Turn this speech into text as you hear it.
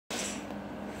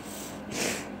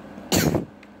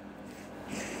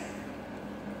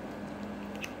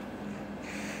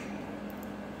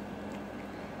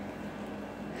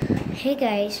Hey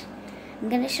guys, I'm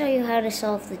going to show you how to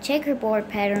solve the checkerboard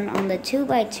pattern on the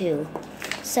 2x2.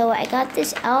 So I got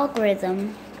this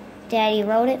algorithm, Daddy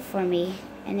wrote it for me,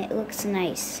 and it looks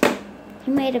nice. He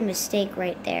made a mistake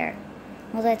right there.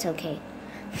 Well, that's okay.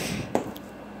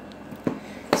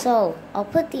 So I'll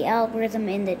put the algorithm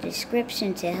in the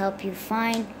description to help you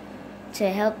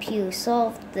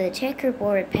solve the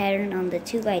checkerboard pattern on the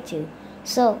 2x2.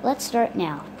 So let's start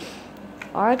now.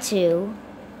 R2.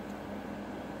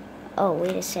 Oh,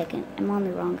 wait a second. I'm on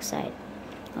the wrong side.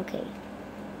 Okay.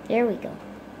 There we go.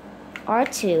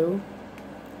 R2,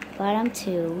 bottom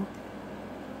 2,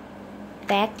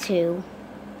 back 2,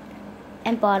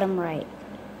 and bottom right.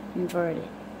 Inverted.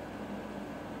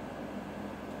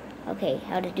 Okay,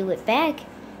 how to do it back?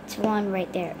 It's one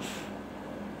right there.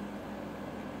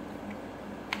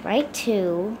 Right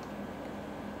 2,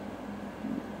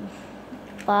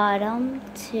 bottom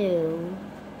 2,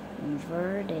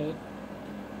 inverted,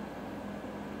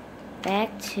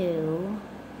 back 2,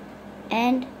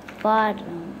 and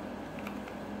bottom,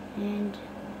 and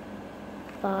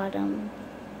bottom,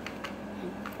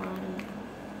 and bottom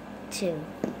 2,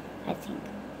 I think.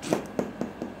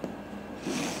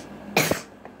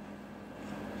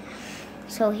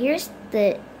 So here's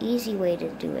the easy way to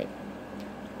do it.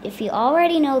 If you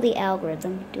already know the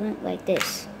algorithm, do it like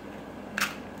this.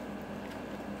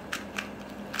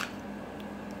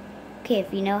 Okay,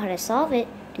 if you know how to solve it,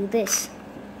 do this.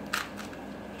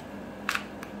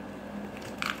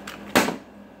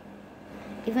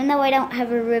 Even though I don't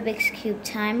have a Rubik's Cube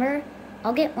timer,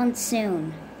 I'll get one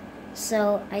soon,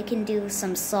 so I can do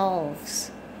some solves.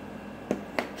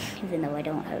 Even though I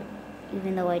don't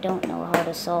know how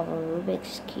to solve a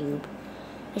Rubik's Cube,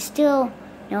 I still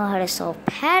know how to solve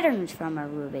patterns from a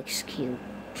Rubik's Cube.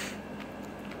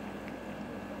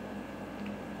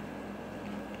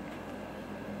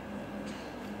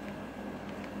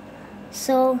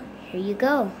 So here you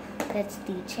go. That's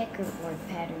the checkerboard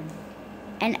pattern.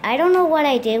 And I don't know what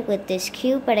I did with this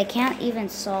cube, but I can't even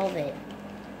solve it.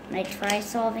 When I try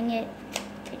solving it,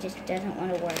 it just doesn't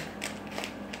want to work.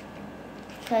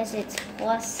 Because it's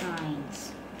plus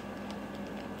signs.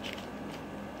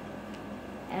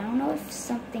 I don't know if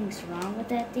something's wrong with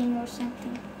that thing or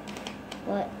something,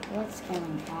 but what's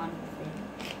going on with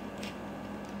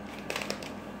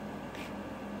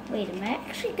it? Wait, am I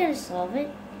actually going to solve it?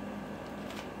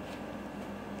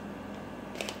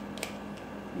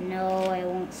 No, I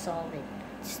won't solve it.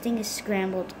 This thing is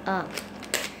scrambled up.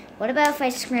 What about if I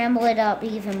scramble it up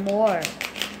even more?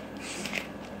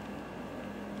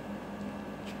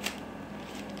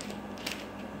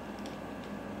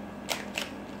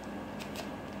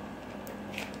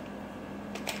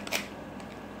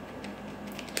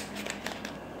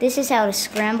 This is how to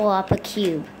scramble up a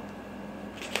cube.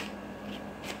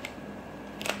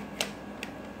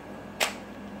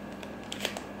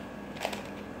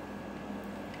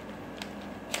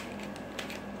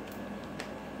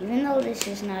 Even though this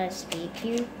is not a speed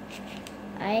cube,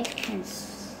 I can't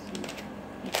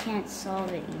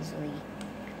solve it easily.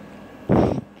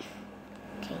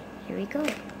 Okay, here we go.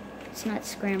 It's not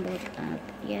scrambled up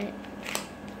yet.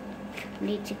 I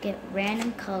need to get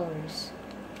random colors.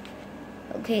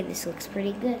 Okay, this looks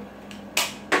pretty good.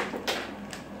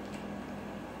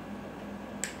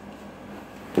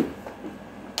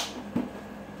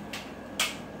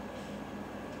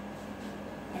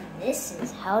 This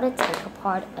is how to take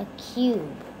apart a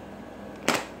cube.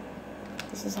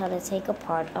 This is how to take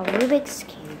apart a Rubik's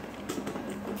Cube.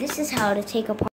 This is how to take apart